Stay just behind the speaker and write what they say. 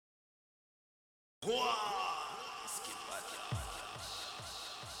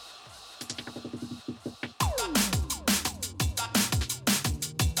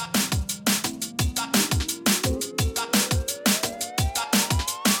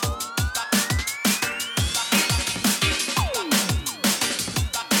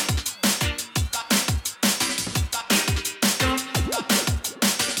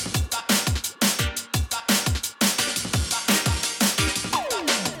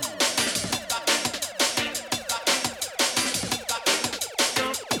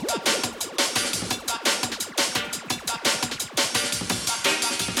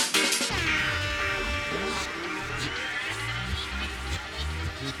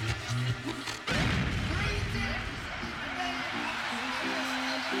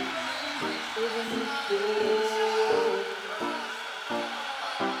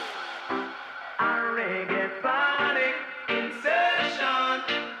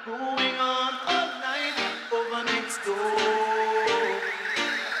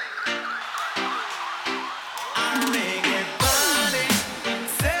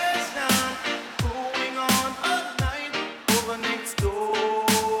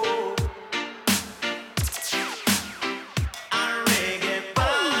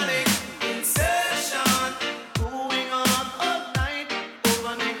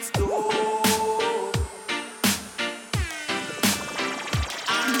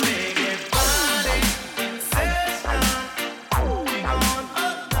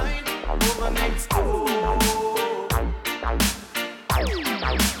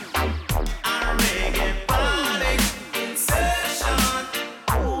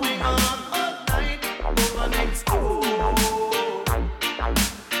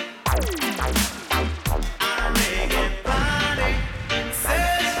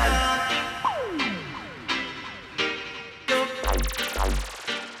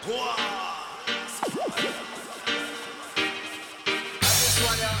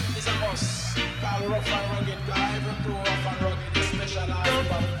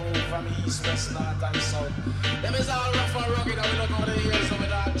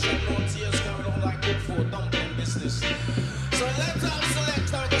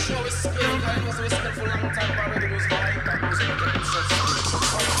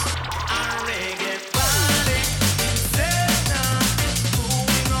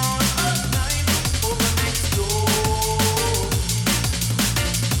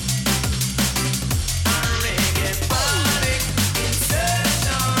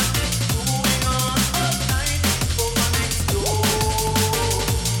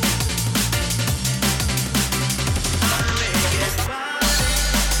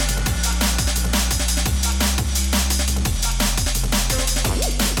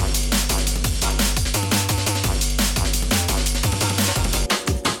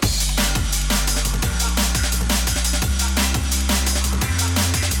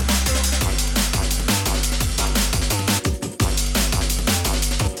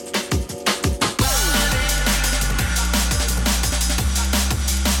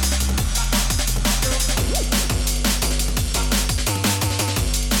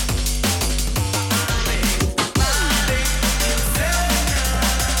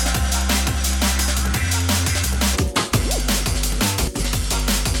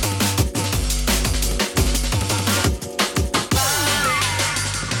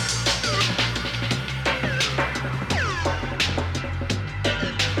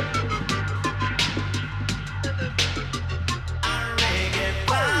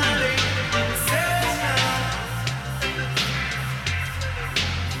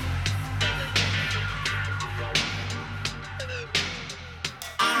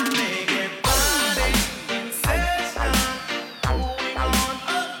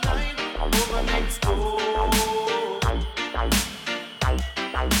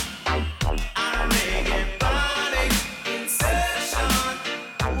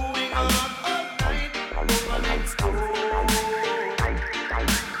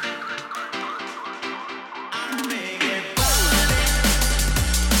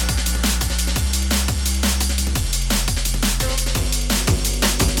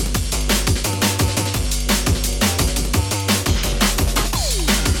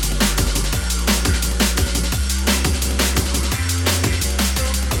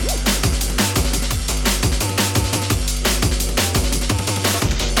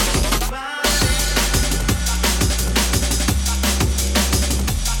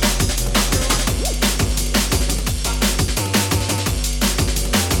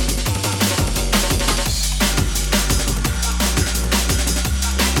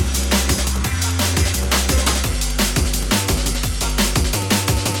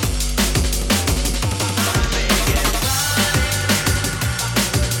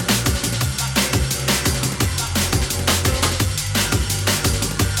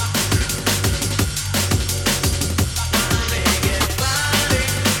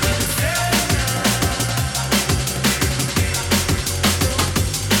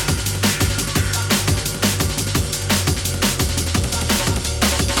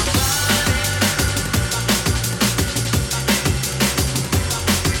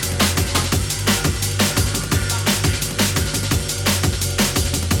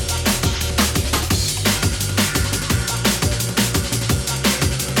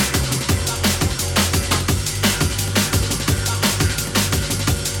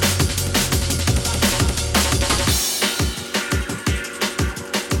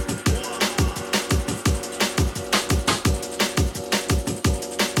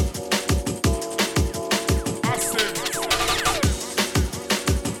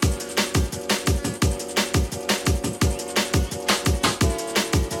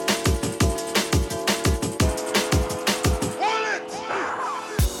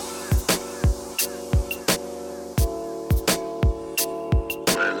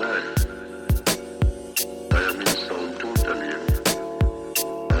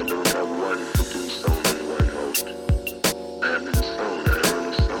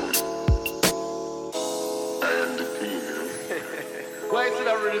Why is it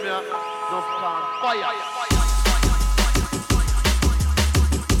a rhythm? No fire.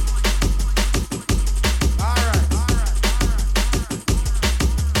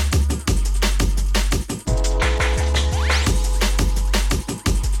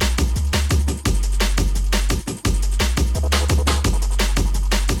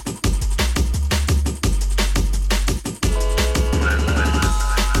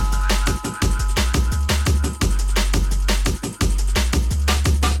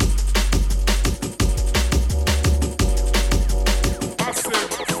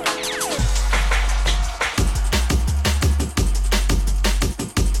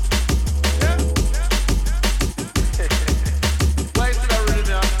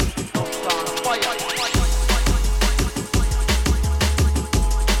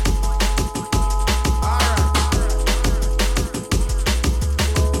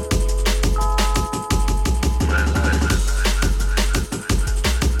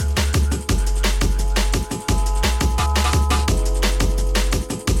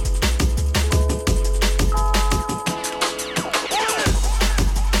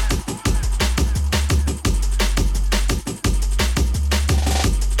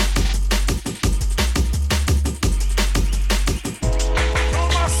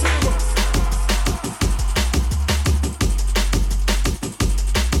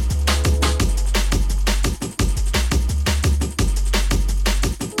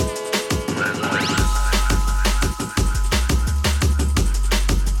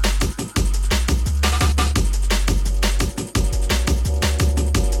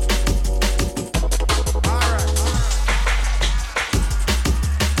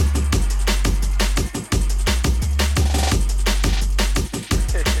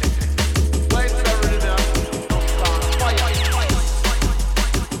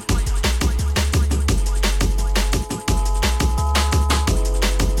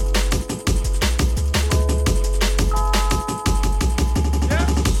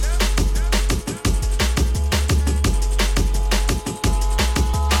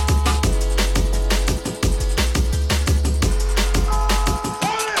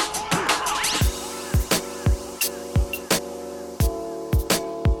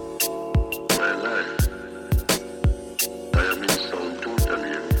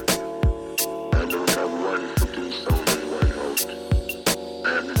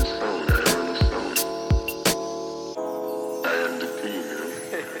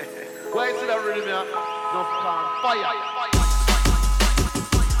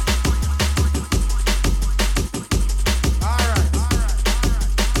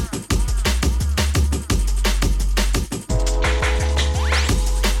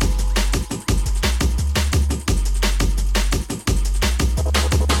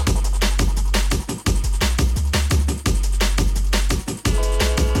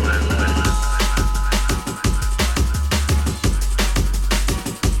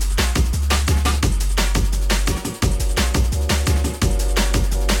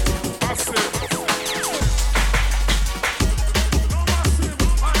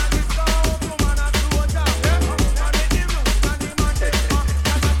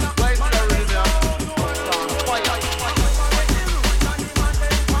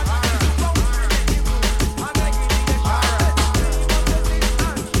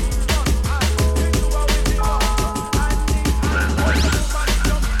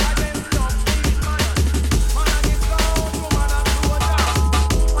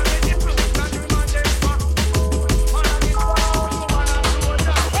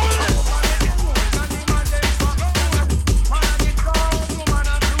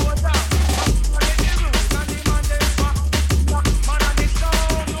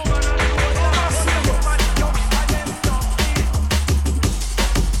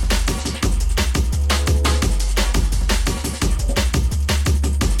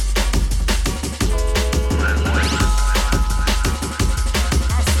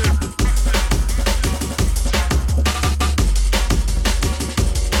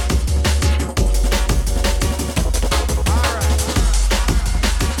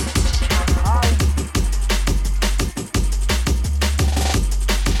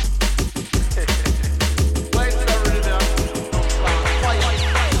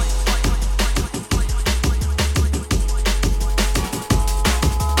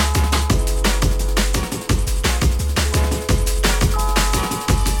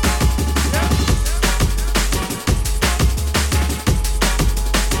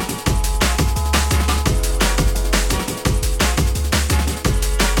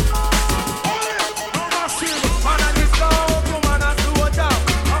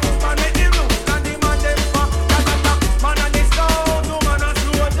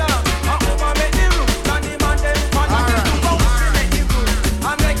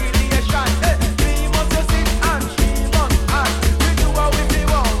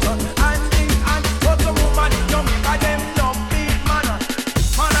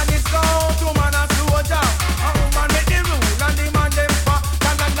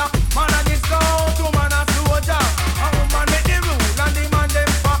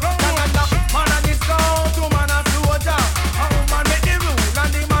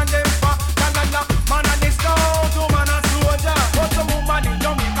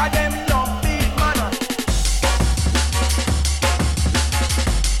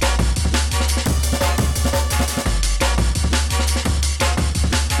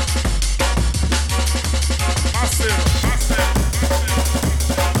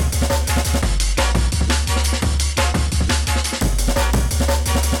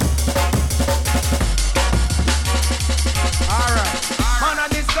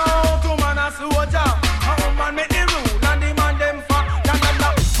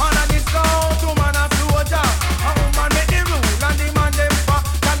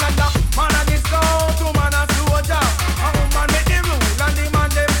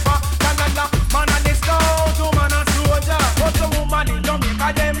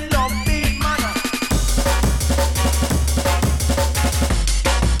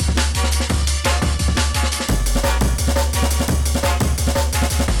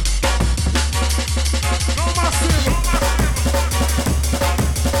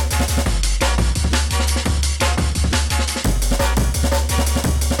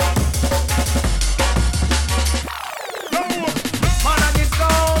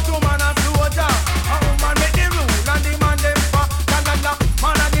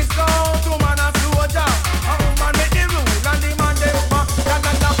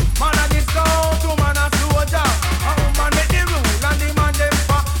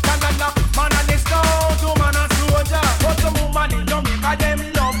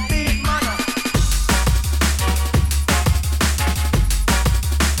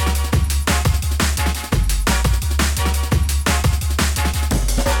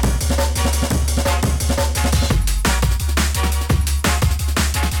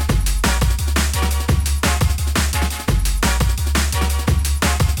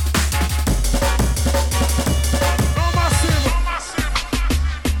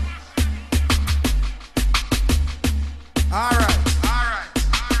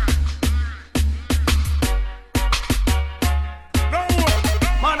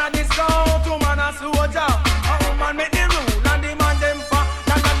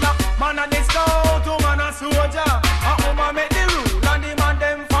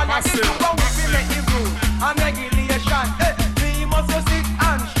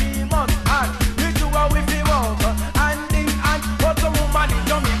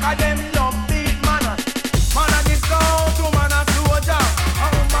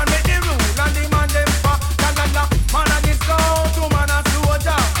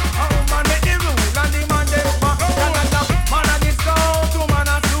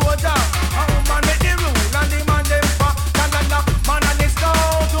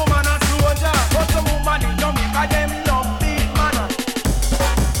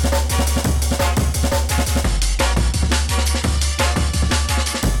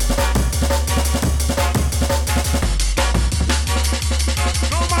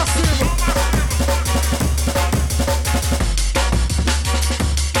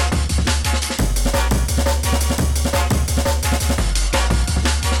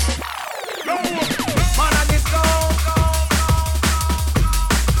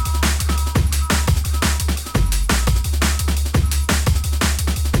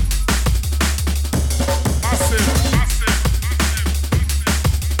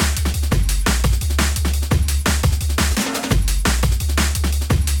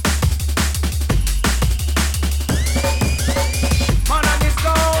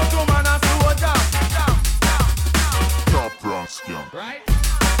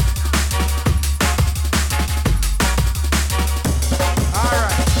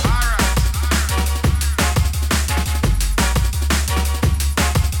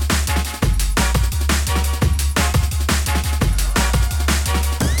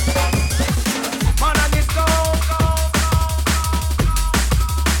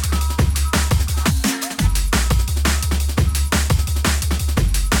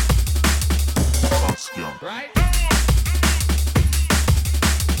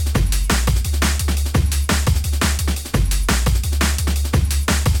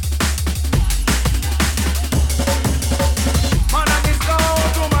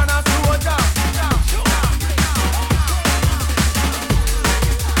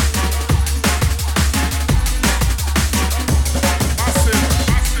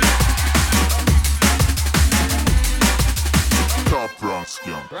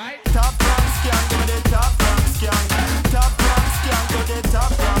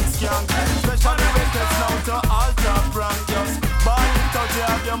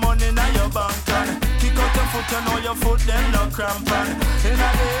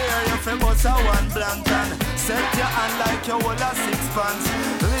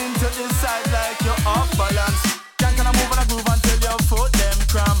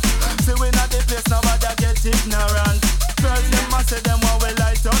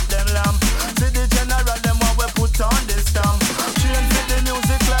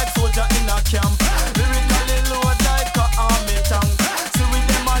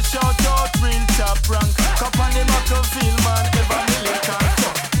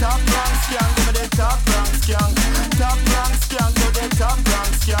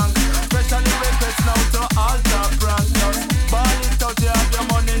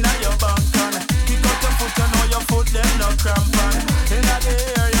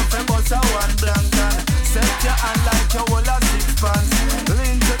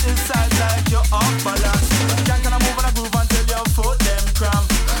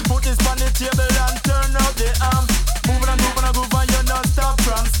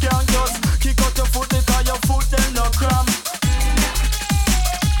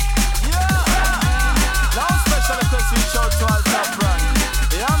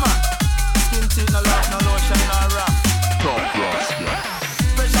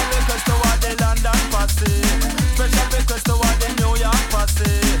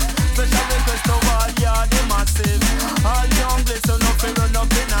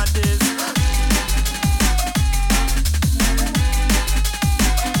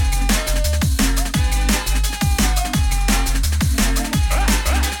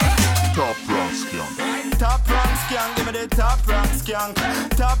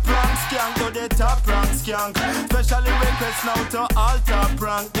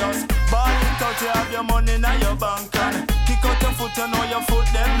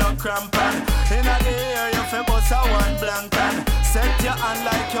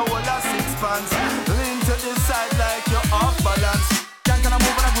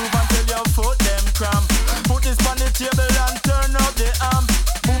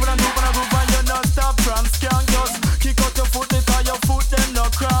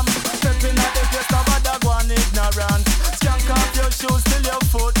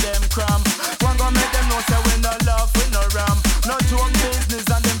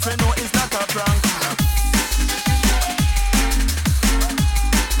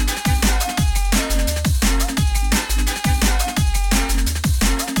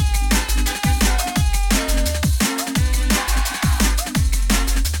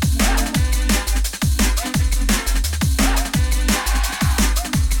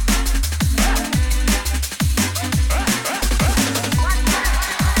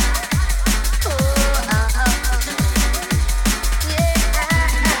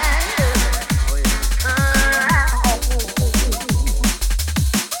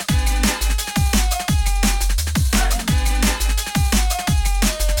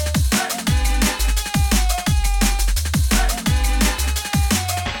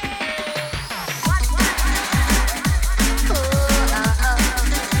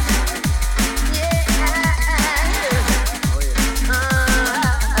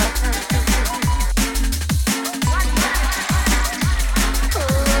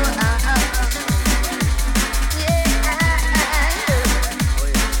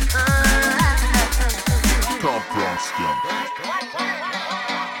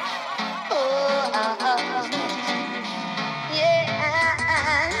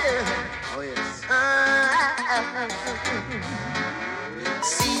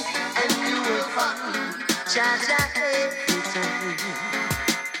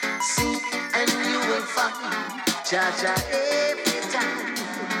 Jah Jah every time.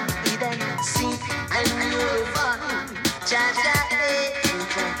 He there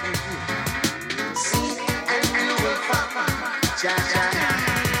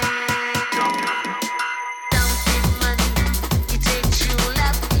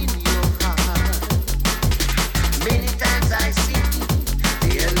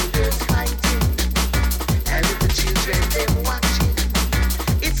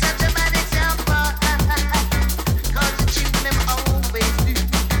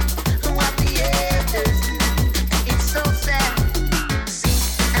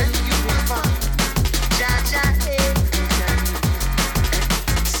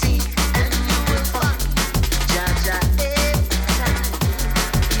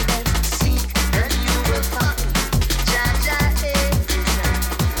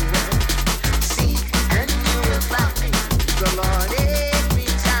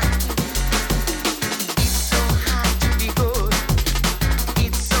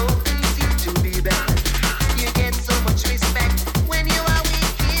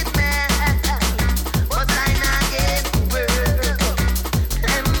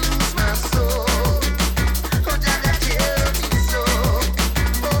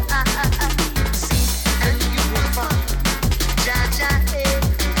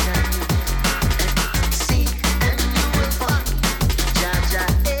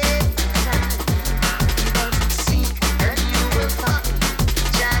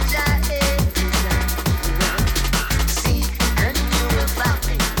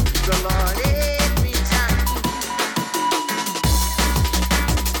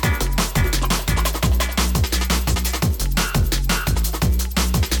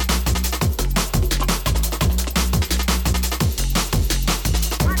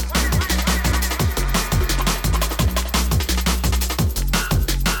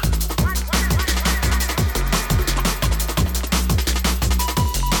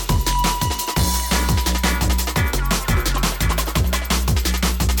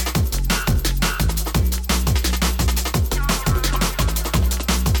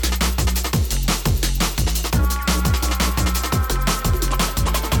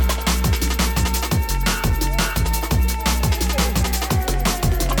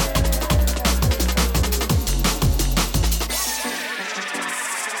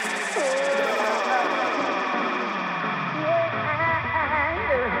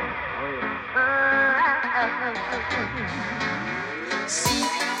See,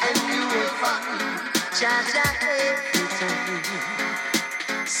 and you will find Jaja every time.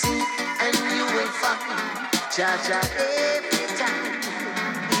 See, and you will find Jaja every time.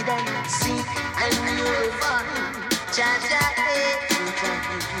 See, and you will find Jaja every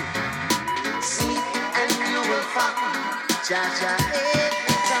time. See, and you will find Jaja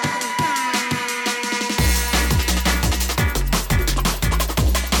every time.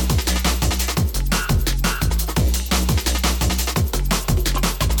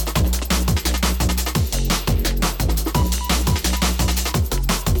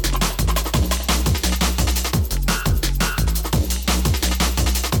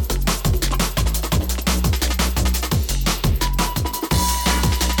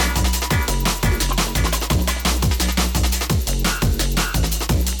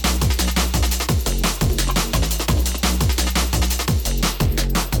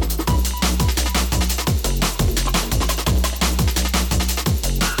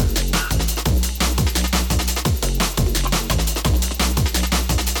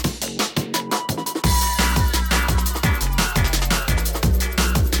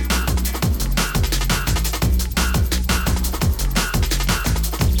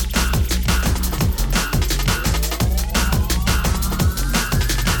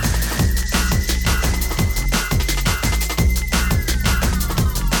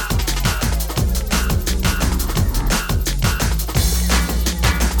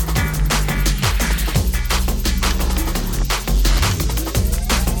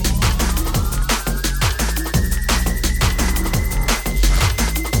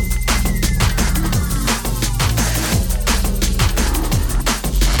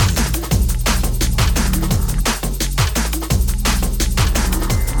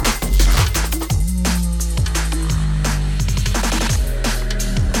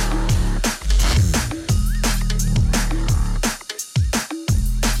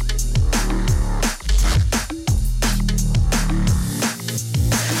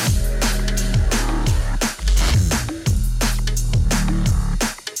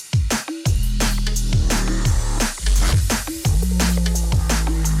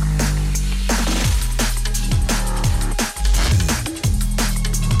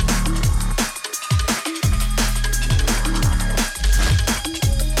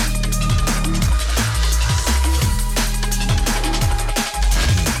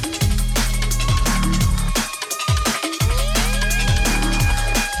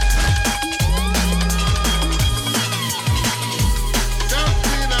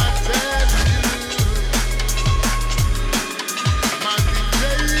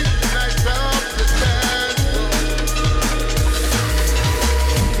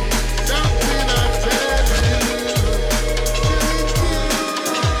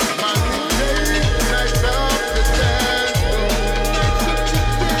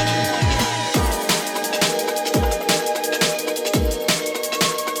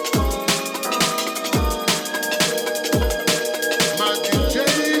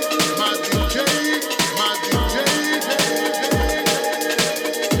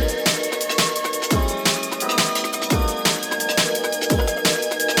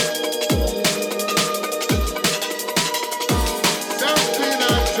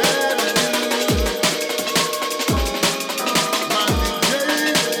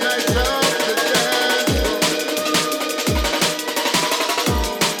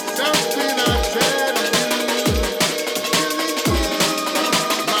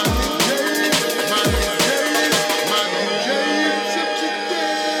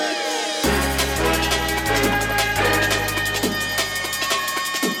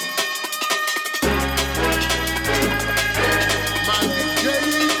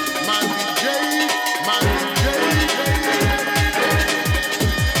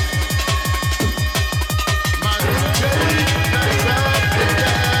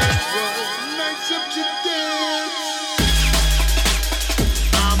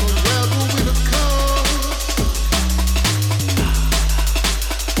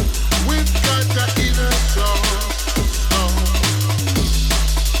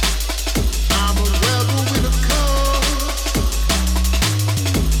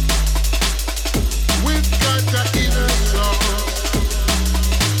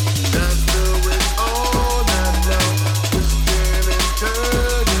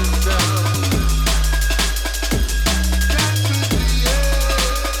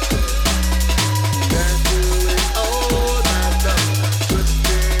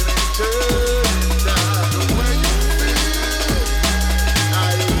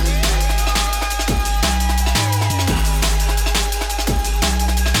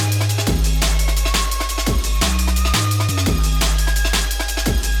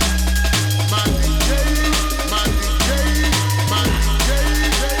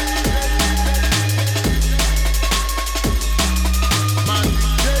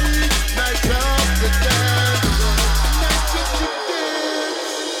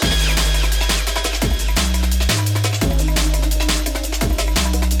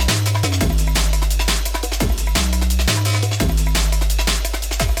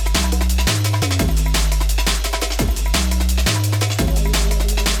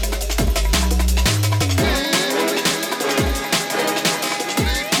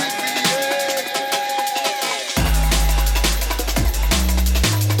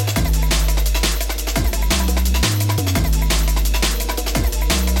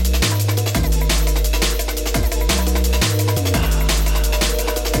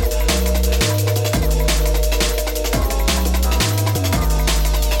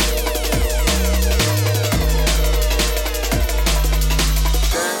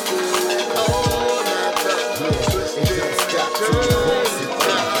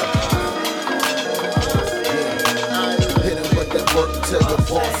 your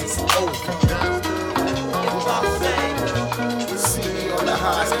boss is over. See me on the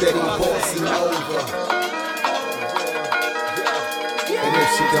high, steady bossing over. And if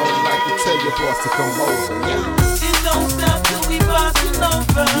she don't like it, tell your boss to come over. Yeah. It don't stop till we bossing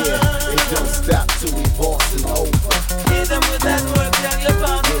over. Yeah, it don't stop till we bossing over. Hit them with that work, tell your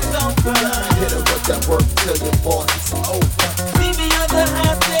boss it's over. Hit her with that work, tell your boss it's over. See me on the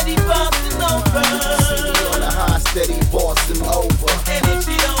high, steady bossing over. See me on the high, steady bossing over. And if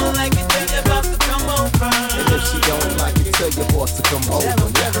she don't like it, tell your boss to come over. And if she don't like it, tell your boss to come over.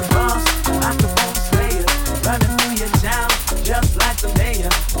 Tell the boss, microphone slayer, running through your town, just like the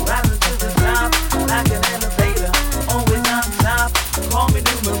mayor, rising to the top, like an elevator, always on top, call me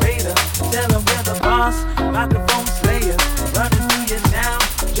numerator. Tell them we're the boss, microphone slayer, running through your town,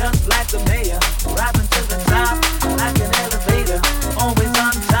 just like the mayor, rising to the top, like an elevator, always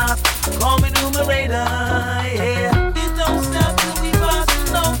on top, call me numerator. Yeah, it don't stop till we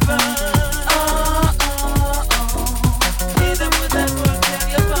bossing over. Hit them with that work, tell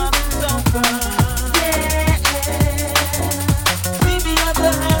your boss it's over. See me on the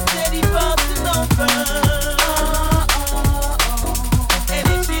high, steady bossing over. And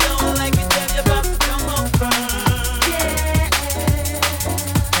if she don't like it, tell your boss to come over.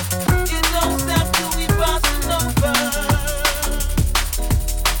 It don't stop till we bossing over.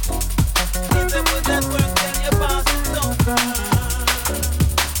 Hit them with that work, tell your boss it's over.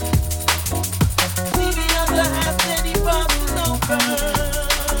 See me on the high, steady bossing over.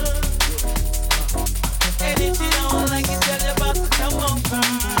 And if she don't like it, tell your boss to come over.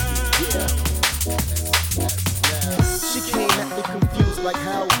 She came at me confused like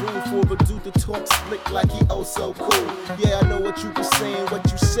how room for a dude to talk slick like he oh so cool. Yeah, I know what you be saying, what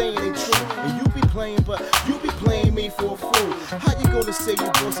you saying ain't true. And you be playing, but you be playing me for a fool. How you gonna say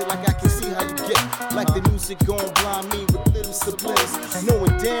you boss it like I can see how you get? Like the music gon' blind me with little sublims.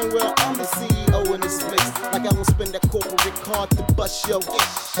 Knowing damn well I'm the CEO in this place. Like I gon' spend that corporate card to bust your itch.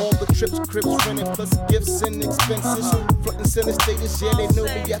 All the trips, crips, renting, plus gifts and expenses. Front and center status, yeah, they know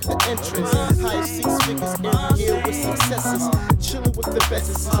me at the entrance. Highest 6 figures every year with successes. Chillin' with the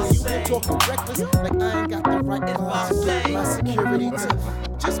bestest. And you been talking reckless, like I ain't got the right car to get my security tip.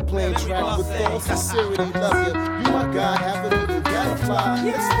 Just playing track with all sincerity. Love you, you my guy, haven't even got to fly.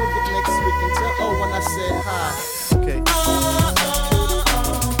 Let's look up next week and tell when I said hi. Okay.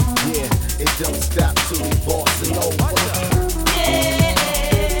 Yeah, it don't stop till we bossing over. Yeah.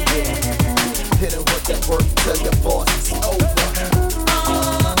 Hit her with that work, tell your boss it's over.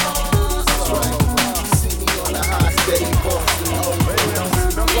 That's right. See me on the high, steady bossing over.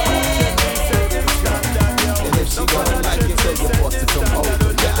 And if she don't like it, tell your boss to come over.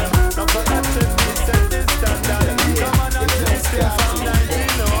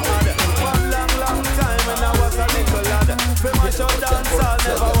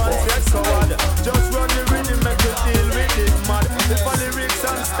 Just run the rhythm, make you feel with it mad. If a lyrics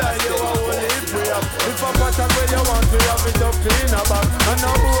and style you are only if we have. If a pattern where you want, we have it up clean a bag. And no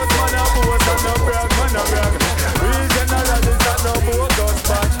boat, man a boat, and no brag, man a brag. We generalists that no boat got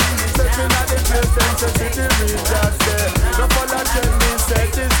patch. Stepping at the place, then to see the reach that say. No follow trend, me set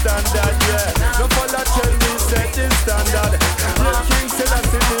the standard, yeah. No follow trend, me set the standard. The king said I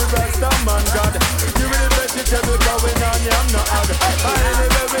see the rest of man God. You will bet you tell me going on, I'm not hard. I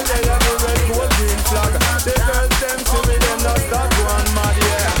anyway we lay on the red, gold, green flag. The girls them see me, them not start one mad,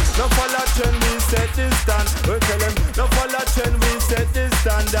 yeah. No follow trend, we set the stand. We tell them, no follow trend, we set the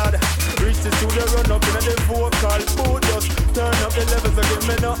standard. Reach the studio, run up in the vocal booth. Just turn up the levels and give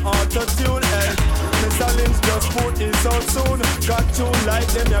me no auto-tune, eh. Mr. Lynch just put this out soon. Got tune like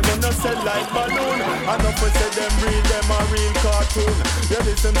them, you're gonna sell like balloon. And up we say them read them a real cartoon. You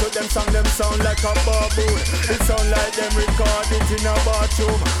listen to them song, them sound like a baboon. It sound like them record it in a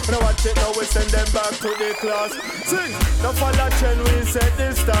bathroom. Now watch it, now we send them back to the class. Sing! Now follow trend, we set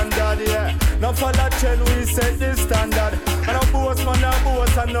the standard, yeah. Now follow trend, we set the standard. And a boss man a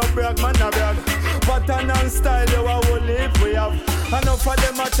boss, and no brag man a brag. Pattern and style, you a whole if we have. Enough of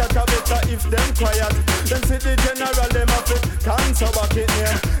them a chat a better if them quiet. Them see the general, them a fit, can't so back it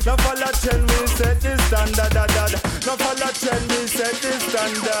near. Now follow trend, we set the standard, dad. Now follow trend, we set the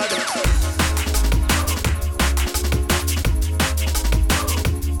standard.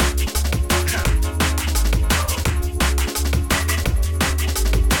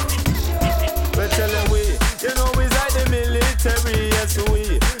 Yes,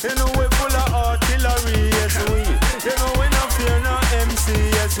 we. You know we full of artillery, yes, we. You know we not fear no MC,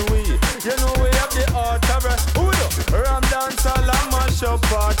 yes, we. You know we have the art of ram dance all and mash up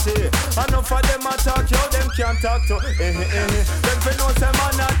party. Enough of them attack you, them can't talk to. Them fi know say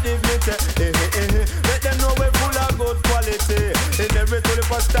man not dignity. Let them know we full of good quality. In everything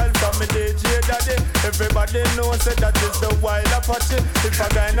proper style from me DJ daddy. Everybody knows that is the wild Apache. If a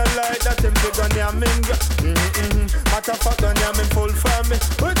guy no like that, him big on your minga. Matter of fact, on your full family.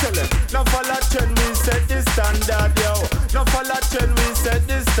 We tell him, no follow trend, we set the standard, yo. No follow trend, we set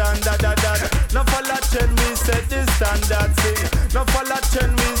the standard, da da. No follow trend, we set the standard, sing. No follow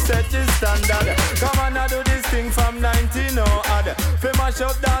trend, we set the standard. Come on, I do this thing from 19 oh odd. Fi mash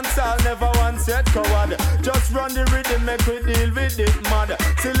up dance, I'll never once yet coward. Just run the rhythm, make we deal with it, mad.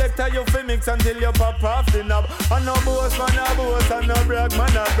 Selector you fi mix until you pop off the knob. And no boss, man, a boss, and no brag,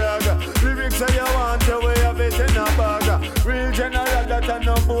 man, a brag. Lyrics say you want to, we have it in a bag. Real general, that and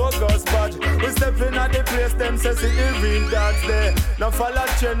no bogus badge. We step in at the place, them say see the real dogs there. No follow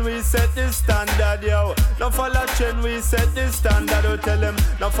trend, we set the standard, yo. No follow trend, we set the standard. We tell them,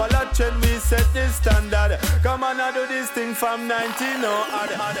 no follow trend, we set the standard. Come on, I do this thing from 19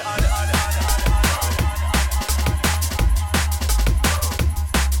 oh.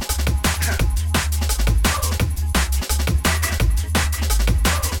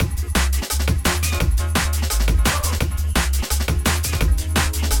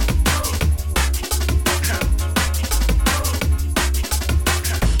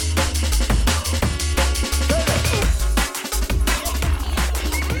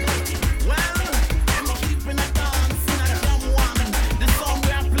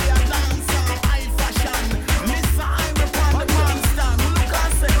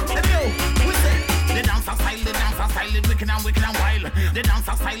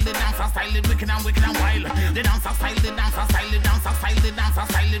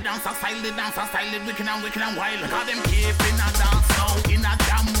 Wicked and wild. Cause them keep in a dance now, in a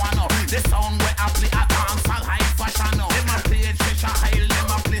jam one. The sound where I play a dance all high fashion. Them a play Trisha Hale,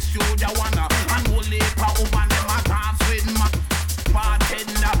 them a play Studio One. And Holy Over them a dance with my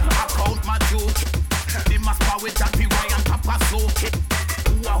bartender. I count my joke. Them a spar with Daddy Ryan, Papa Soke.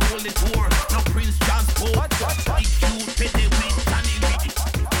 Who a hold the tour, no Prince Transport. The cute petty with Danny Lee.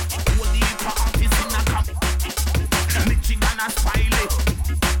 Holy artists in a camp. Michigan a Spiley.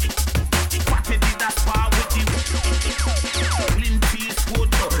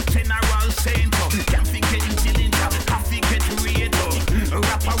 General Saint, can't forget Dillinger, can't forget Raider,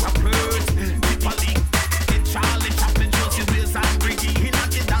 rappers, people get Charlie Chaplin, Josie Wills and Briggy, he not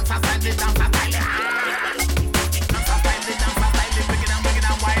the dancer style, the dancer style, dancer style, the dancer style, wicked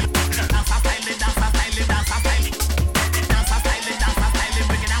and wild, dancer style, the dancer style, the dancer style, dancer style, the dancer style,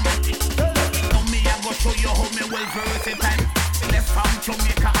 wicked and wild. Now me I go show you how me well versatile, left from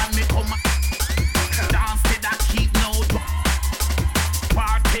Jamaica and me come dance to that keep no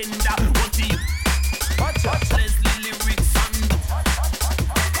bartender, what do you Leslie lyrics and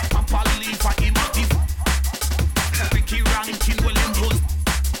Papa Lee for him Ricky Rankin, William Rose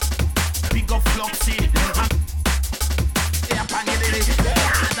Big up Floxy yeah,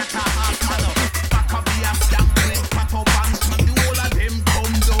 that's a half man back up the stamp pat up and the whole of them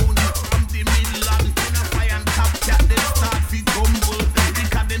come down from the middle and in a fire and capture them start fi gumble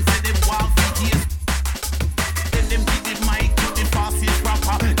because them say them want fi yes then them give the mic to the fastest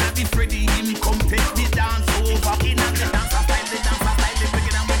rapper that the Freddy him come take the dance over in and the dancer style, the dancer style, the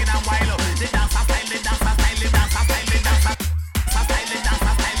wicked and wild the dancer style, the dancer style, the dancer style, the dancer style, the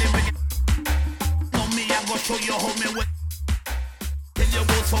dancer style, the wicked. Now me I go show you how me way. Tell you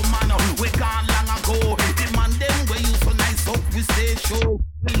about some man we gone long ago. The man them we used to nice up we stage show.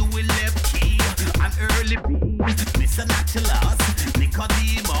 Louis left key and early B. Mr. Naturalus,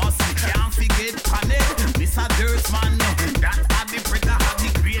 Nicodemus, can't forget Panic, Mr. Dirtman, that had the breaker had the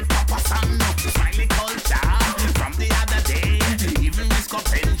great Papa San, Smiley culture from the other day. Even Miss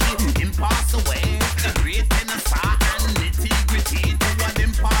Benji, him pass away. The great Tennessee and Nitty Gritty, two of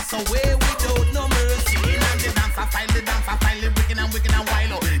them pass away without no mercy. And the dancer style, the wicked and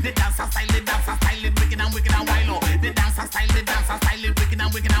wild. The dancer style, the wicked and wild. The dancer style, the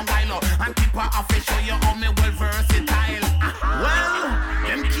wicked and wild. And people have to show you how me well versatile. Well,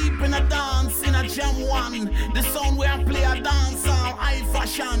 them keeping a dance in a jam one. The sound where I play a dance on high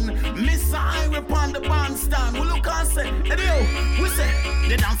fashion. Mr. Ira upon the bandstand. We look and say, hey we say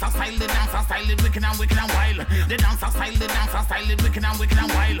the dancer style, the wicked and wild. The dancer style, the wicked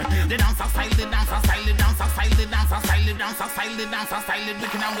and wild. The dancer style, the dancer style, the dancer style, the dancer style, the dancer style, the dancer style, the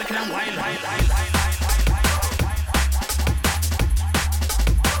wicked and wild.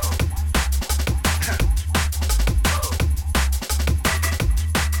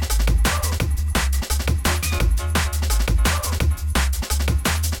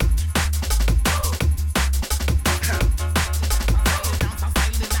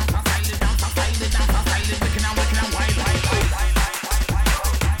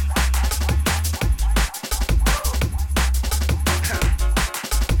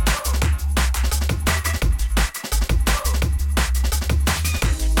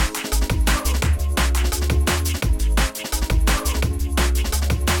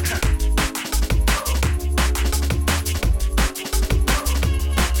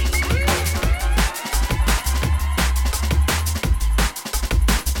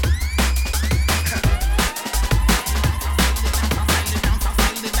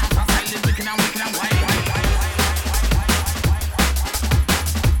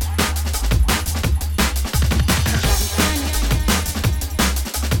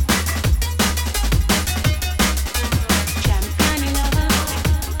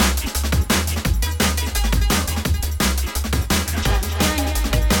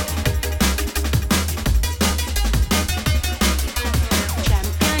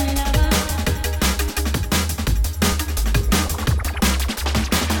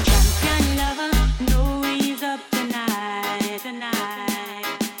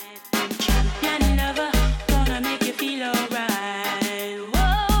 feel alright.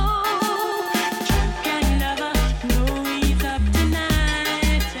 Whoa, champion lover, know he's up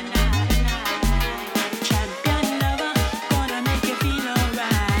tonight, tonight. Champion lover, gonna make you feel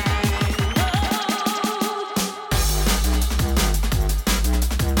alright. Whoa.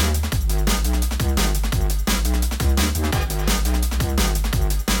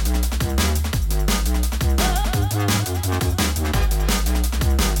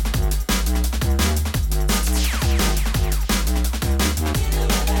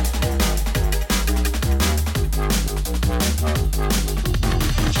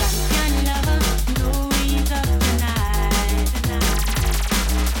 Champion lover, know he's up tonight, tonight.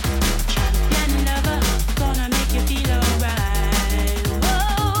 Champion lover, gonna make you feel alright.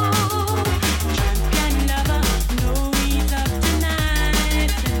 Whoa, champion lover, know he's up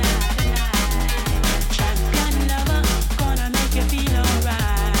tonight, tonight. Champion lover, gonna make you feel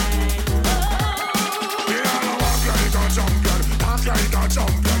alright. Whoa. Me all walk like a champion, talk like a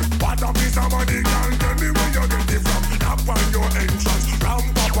champion. What a piece of money, girl. Tell me where you get it from. Knock on your entrance, ram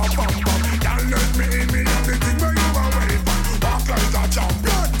pa pa pam pam. Girl, let me in, me have the thing where you are waiting for. Walk like a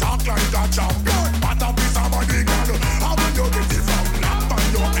champion, talk like a champion. What a piece of money, girl. How will you get it from? Knock on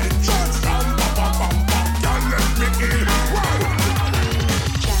your entrance, ram pa pa pam pam. Girl, let me in. Wow.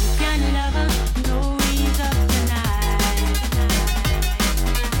 Champion lover, know he's up tonight, tonight.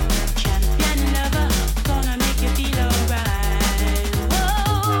 Champion lover, gonna make you feel alright.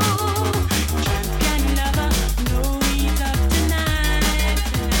 Whoa, champion lover, know he's up tonight,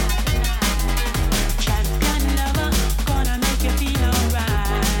 tonight. Champion lover, gonna make you feel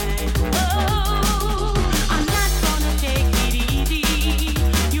alright. Whoa, I'm not gonna take it easy.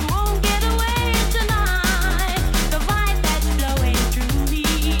 You won't get away tonight. The vibe that's flowing through me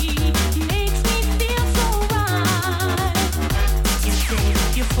makes me feel so right. You say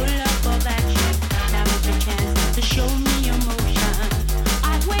you're full of